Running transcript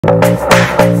Persephone,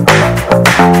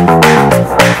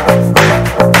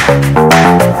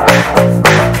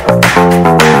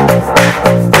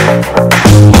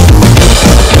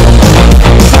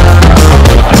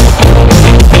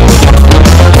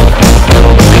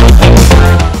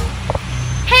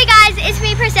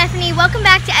 welcome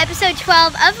back to episode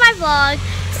 12 of my vlog.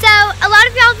 So a lot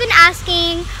of y'all have been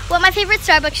asking what my favorite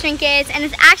Starbucks drink is, and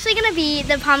it's actually going to be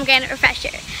the pomegranate refresher.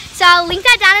 So I'll link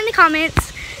that down in the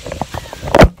comments.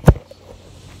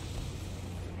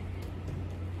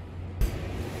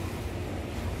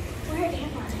 Where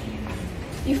am I?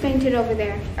 You fainted over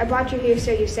there. I brought you here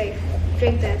so you're safe.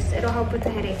 Drink this. It'll help with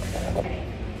the headache.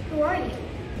 Who are you?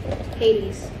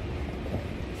 Hades.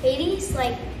 Hades?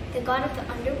 Like the god of the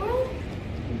underworld?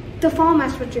 The fall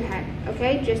messed with your head,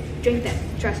 okay? Just drink this.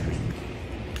 Trust me.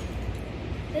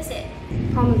 What is it?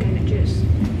 Pomegranate juice.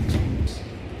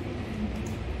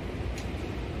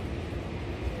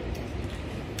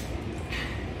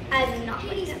 I do not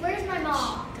like it. Where's my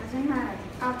mom? Doesn't matter.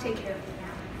 I'll take care of it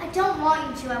now. I don't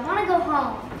want you to. I want to go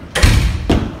home.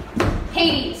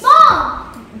 Hades!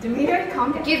 Mom! Demeter,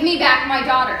 calm down. Give me back my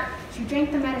daughter. She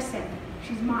drank the medicine.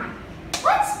 She's mine.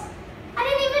 What? I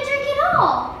didn't even drink it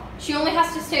all. She only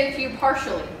has to stay with you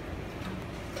partially.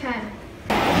 10.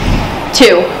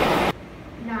 2.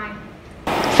 9.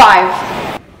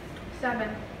 5. 7.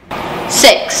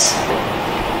 6.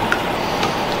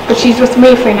 But she's with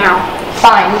me for now.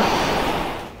 Fine.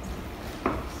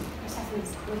 Persephone,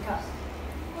 wake up.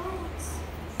 What?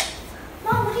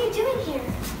 Mom, what are you doing here?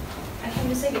 I came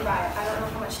to say goodbye. I don't know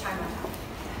how much time I have.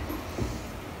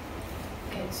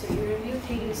 Okay, so you're going to be with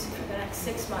Hades for the next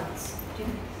 6 months. Do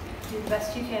the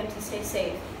best you can to stay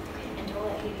safe. And don't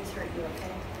let Hades hurt you,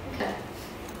 okay? Okay.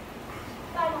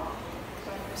 Bye, Mom.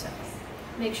 Bye, Persephone.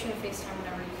 Make sure to FaceTime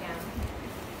whenever you can.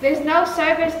 There's no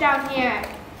service down here.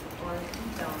 Or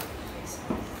don't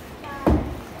FaceTime.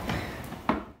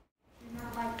 You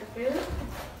not like the food?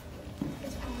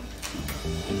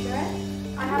 You sure?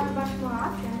 I have a bunch more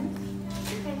options.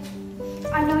 Okay.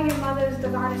 I know your mother's the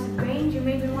goddess of grains. You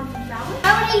maybe want some salad? I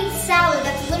want to eat salad.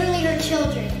 That's literally her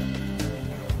children.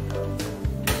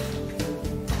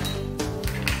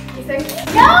 You think?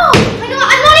 No! I'm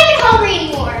not even hungry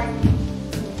anymore.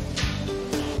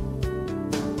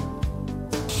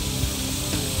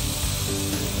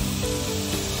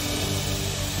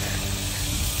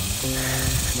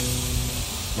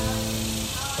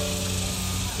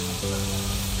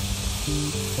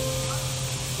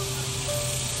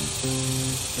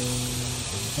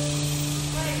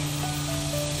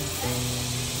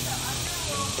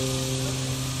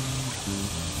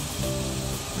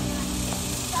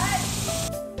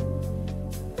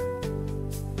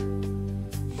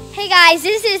 Hey guys,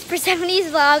 this is Persephone'S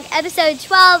vlog, episode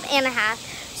 12 and a half.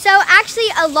 So actually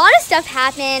a lot of stuff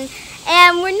happened,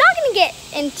 and we're not gonna get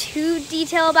into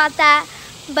detail about that,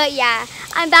 but yeah,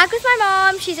 I'm back with my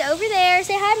mom. She's over there.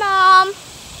 Say hi, Mom.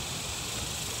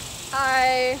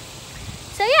 Hi.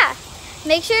 So yeah,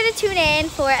 make sure to tune in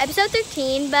for episode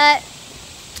 13, but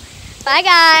bye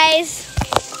guys.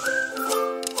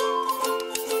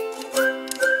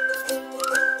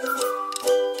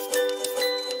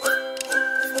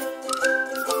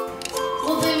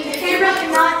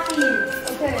 Not for you.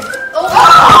 Okay. Oh! I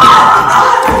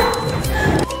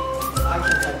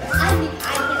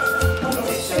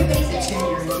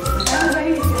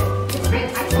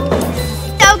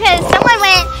okay, someone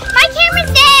went, my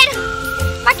camera's dead!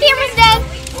 My camera's dead!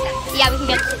 Yeah, we can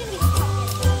get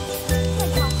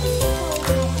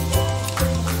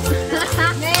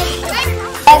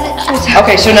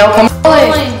Okay, so now come on. Oh my.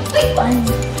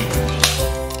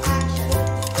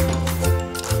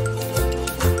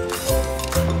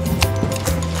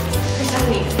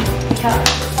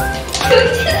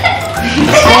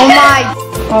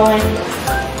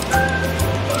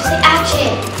 say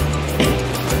action.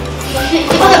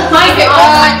 Oh my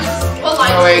god. What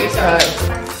line Oh wait,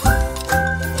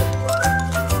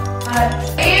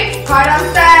 Card on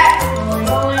set.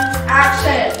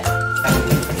 Action.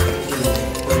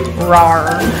 Rawr.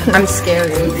 I'm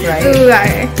scary, right? Ooh,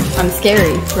 I'm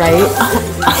scary, right?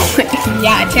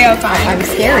 yeah, terrifying. I'm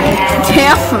scary.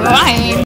 Terrifying.